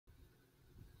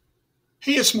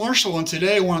Hey, it's Marshall, and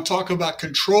today I want to talk about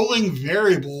controlling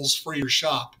variables for your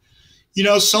shop.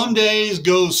 Some days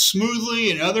go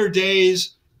smoothly, and other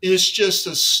days it's just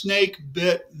a snake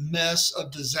bit mess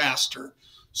of disaster.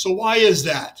 So, why is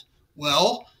that?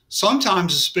 Well,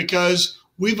 sometimes it's because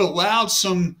we've allowed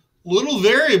some little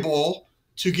variable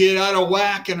to get out of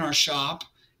whack in our shop,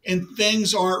 and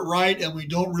things aren't right, and we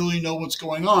don't really know what's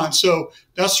going on. So,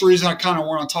 that's the reason I kind of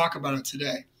want to talk about it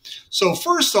today. So,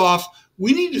 first off,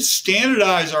 we need to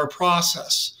standardize our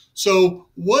process. So,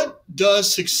 what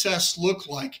does success look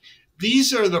like?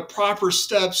 These are the proper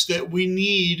steps that we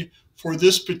need for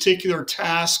this particular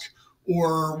task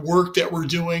or work that we're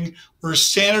doing. We're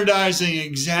standardizing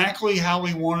exactly how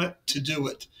we want it to do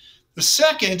it. The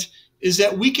second is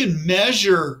that we can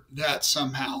measure that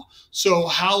somehow. So,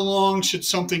 how long should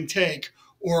something take?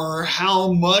 Or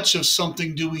how much of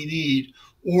something do we need?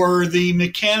 Or the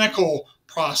mechanical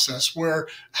process, where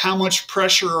how much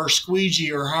pressure or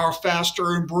squeegee or how fast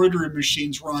our embroidery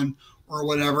machines run or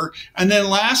whatever. And then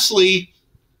lastly,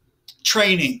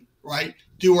 training, right?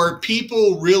 Do our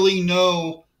people really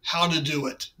know how to do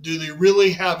it? Do they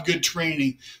really have good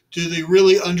training? Do they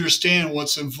really understand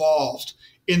what's involved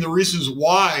and the reasons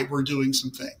why we're doing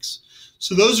some things?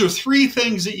 So those are three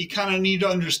things that you kind of need to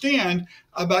understand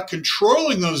about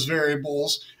controlling those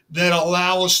variables that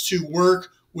allow us to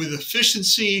work with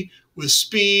efficiency, with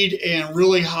speed, and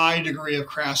really high degree of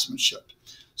craftsmanship.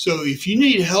 So if you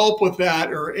need help with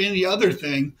that or any other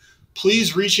thing,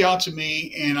 please reach out to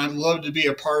me, and I'd love to be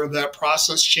a part of that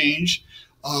process change.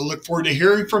 Look forward to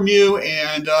hearing from you,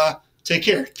 and take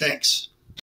care. Thanks.